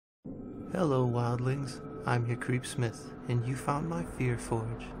Hello, wildlings. I'm your Creepsmith, and you found my Fear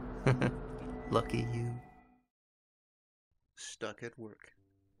Forge. Lucky you. Stuck at Work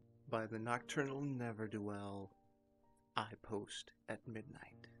by the nocturnal ne'er-do-well,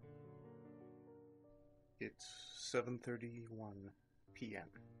 IPostAtMidnight. It's 7:31 p.m.,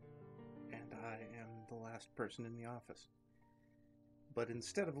 and I am the last person in the office. But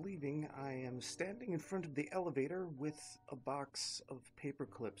instead of leaving, I am standing in front of the elevator with a box of paper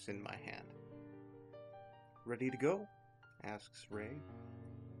clips in my hand. "Ready to go?" asks Ray.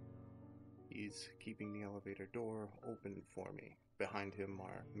 He's keeping the elevator door open for me. Behind him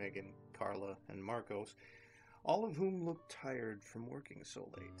are Megan, Carla, and Marcos, all of whom look tired from working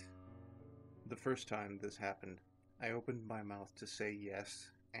so late. The first time this happened, I opened my mouth to say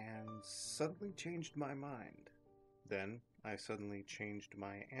yes and suddenly changed my mind. Then I suddenly changed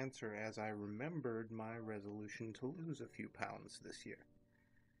my answer as I remembered my resolution to lose a few pounds this year.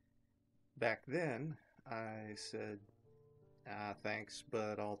 Back then, I said, thanks,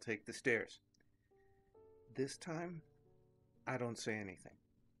 but I'll take the stairs. This time, I don't say anything.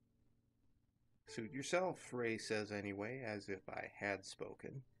 "Suit yourself," Ray says anyway, as if I had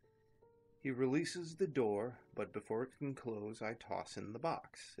spoken. He releases the door, but before it can close, I toss in the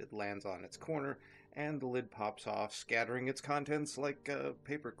box. It lands on its corner, and the lid pops off, scattering its contents like a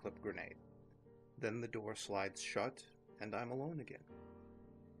paperclip grenade. Then the door slides shut, and I'm alone again.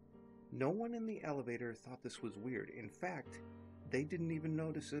 No one in the elevator thought this was weird. In fact, they didn't even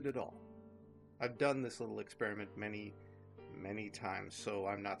notice it at all. I've done this little experiment many times, so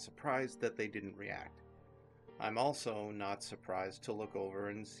I'm not surprised that they didn't react. I'm also not surprised to look over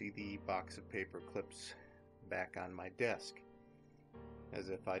and see the box of paper clips back on my desk, as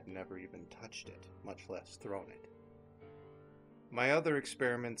if I'd never even touched it, much less thrown it. My other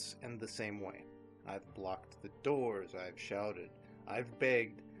experiments end the same way. I've blocked the doors, I've shouted, I've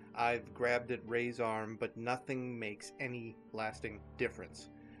begged, I've grabbed at Ray's arm, but nothing makes any lasting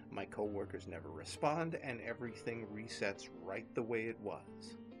difference. My coworkers never respond, and everything resets right the way it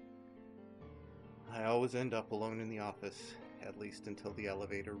was. I always end up alone in the office, at least until the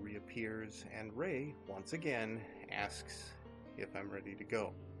elevator reappears, and Ray, once again, asks if I'm ready to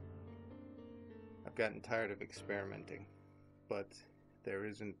go. I've gotten tired of experimenting, but there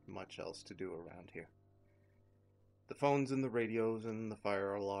isn't much else to do around here. The phones and the radios and the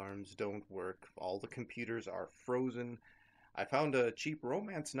fire alarms don't work. All the computers are frozen. I found a cheap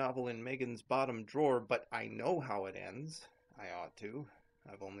romance novel in Megan's bottom drawer, but I know how it ends. I ought to.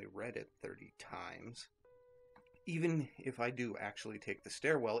 I've only read it 30 times. Even if I do actually take the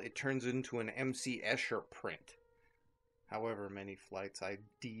stairwell, it turns into an MC Escher print. However many flights I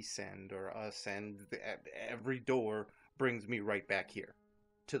descend or ascend, every door brings me right back here,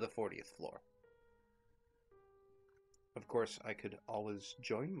 to the 40th floor. Of course, I could always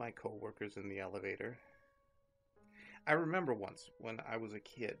join my coworkers in the elevator. I remember once, when I was a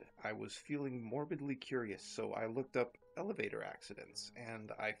kid, I was feeling morbidly curious, so I looked up elevator accidents,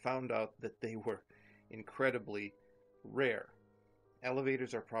 and I found out that they were incredibly rare.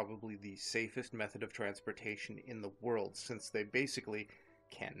 Elevators are probably the safest method of transportation in the world, since they basically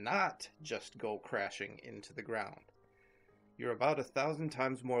cannot just go crashing into the ground. You're about 1,000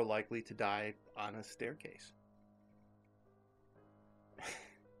 times more likely to die on a staircase.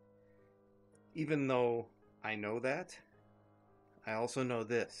 Even though I know that, I also know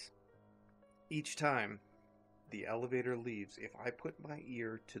this. Each time the elevator leaves, if I put my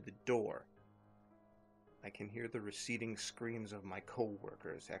ear to the door, I can hear the receding screams of my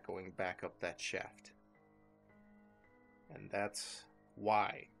coworkers echoing back up that shaft. And that's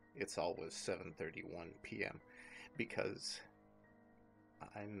why it's always 7:31 p.m., because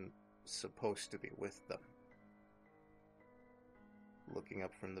I'm supposed to be with them. Looking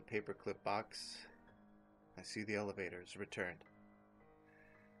up from the paperclip box, I see the elevators returned.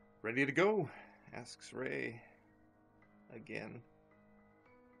 "Ready to go?" asks Ray again.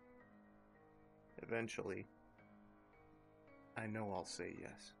 Eventually, I know I'll say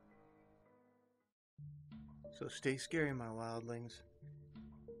yes. So stay scary, my wildlings.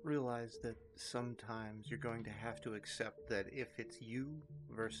 Realize that sometimes you're going to have to accept that if it's you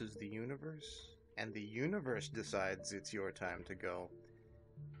versus the universe, and the universe decides it's your time to go,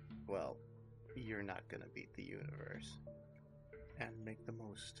 well, you're not going to beat the universe. And make the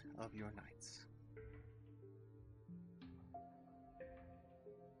most of your nights.